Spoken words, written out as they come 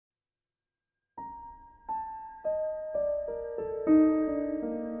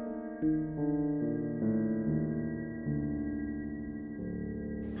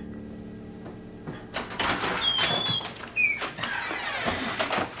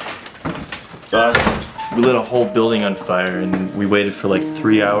Boss, we lit a whole building on fire and we waited for like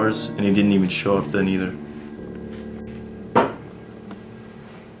 3 hours and he didn't even show up then either.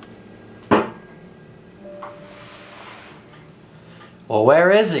 Well,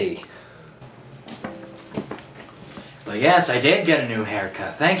 where is he? Well, yes, I did get a new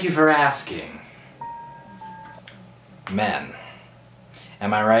haircut. Thank you for asking. Men.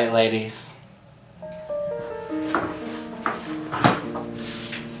 Am I right, ladies?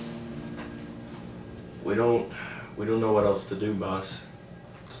 We don't know what else to do, boss.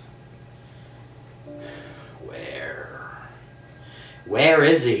 Where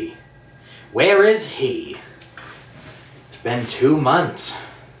is he? Where is he? It's been 2 months.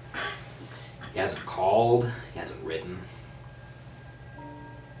 He hasn't called, he hasn't written.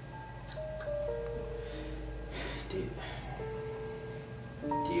 Do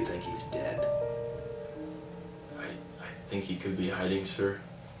you think he's dead? I think he could be hiding, sir.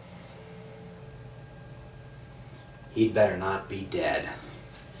 He'd better not be dead.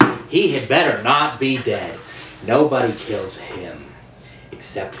 He had better not be dead. Nobody kills him,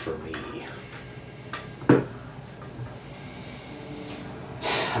 except for me.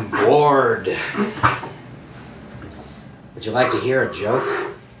 I'm bored. Would you like to hear a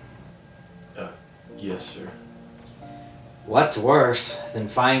joke? Yes, sir. What's worse than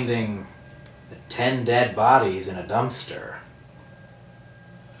finding 10 dead bodies in a dumpster?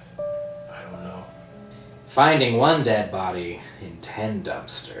 I don't know. Finding 1 dead body in 10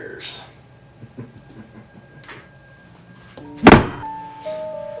 dumpsters.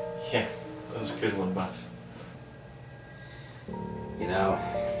 Yeah, that was a good one, boss. You know,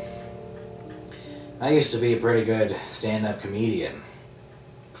 I used to be a pretty good stand-up comedian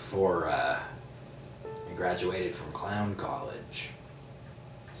before I graduated from clown college.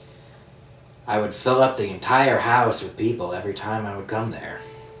 I would fill up the entire house with people every time I would come there.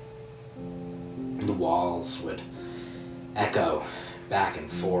 The walls would echo back and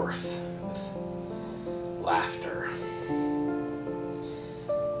forth with laughter.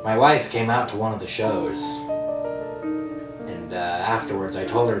 My wife came out to one of the shows, and afterwards I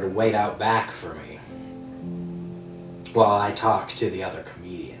told her to wait out back for me while I talked to the other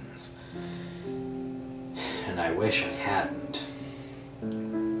comedians. And I wish I hadn't.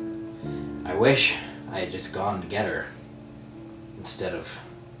 I wish I had just gone to get her instead of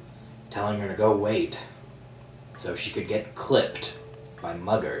telling her to go wait so she could get clipped by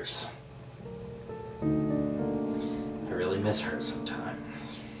muggers. I really miss her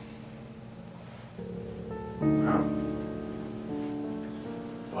sometimes. Wow.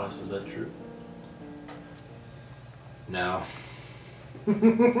 Boss, is that true? No.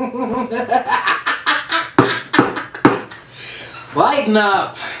 Lighten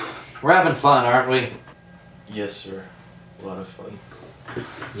up! We're having fun, aren't we? Yes, sir. A lot of fun.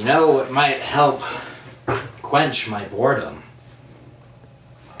 You know what might help quench my boredom?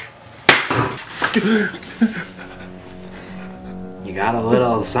 You got a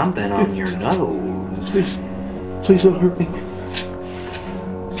little something on your nose. Please don't hurt me.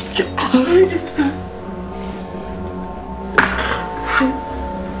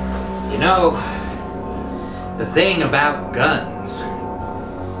 You know, the thing about guns,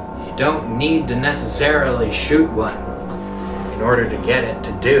 you don't need to necessarily shoot one in order to get it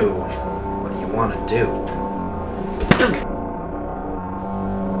to do what you want to do.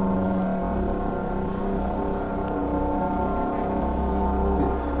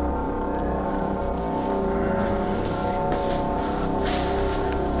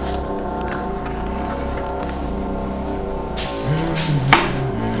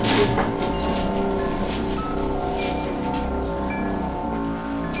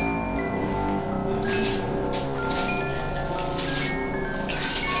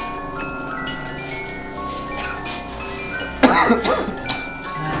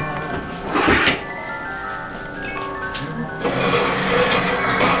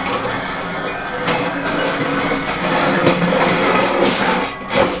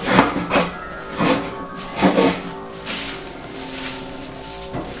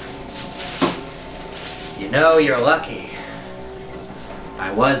 You know, you're lucky.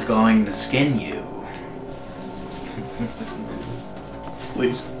 I was going to skin you.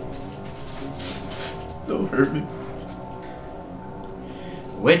 Please. Don't hurt me.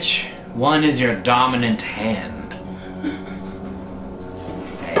 Which one is your dominant hand?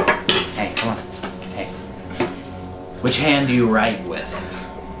 Hey, come on. Hey. Which hand do you write with?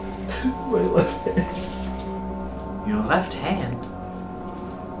 My left hand. Your left hand?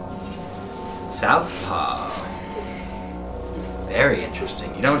 Southpaw. Very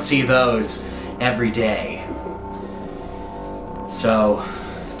interesting. You don't see those every day. So,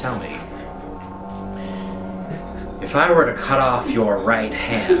 tell me, If I were to cut off your right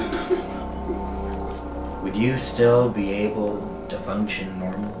hand, would you still be able to function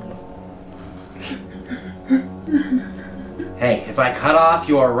normally? Hey, if I cut off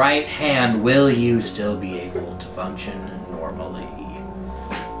your right hand, will you still be able to function normally?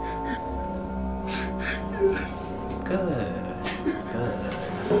 Good, good.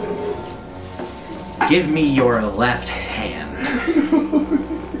 Give me your left hand.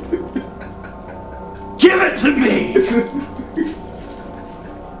 Give it to me!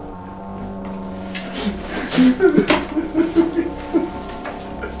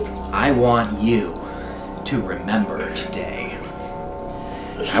 I want you to remember today.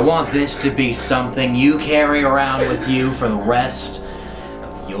 I want this to be something you carry around with you for the rest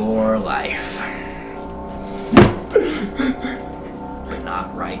of your life. But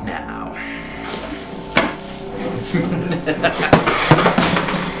not right now.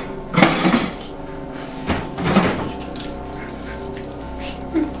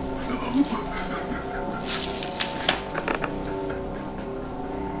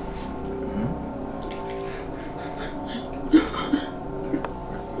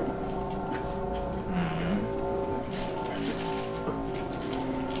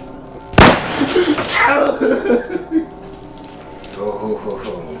 Oh,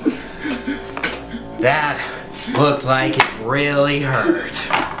 that looked like it really hurt.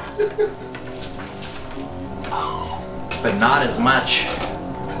 But not as much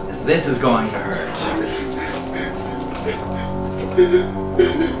as this is going to hurt.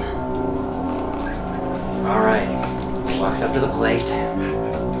 Alright, walks up to the plate.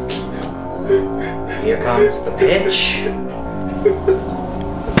 Here comes the pitch.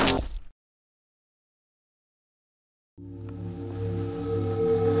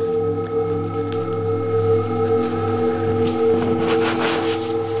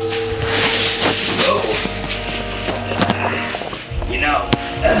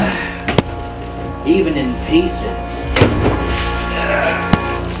 Even in pieces,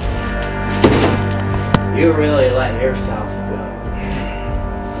 you really let yourself go.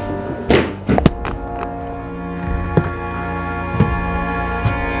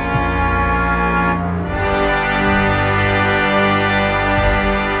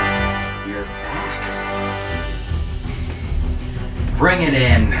 You're back. Bring it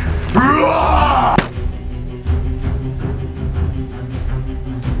in.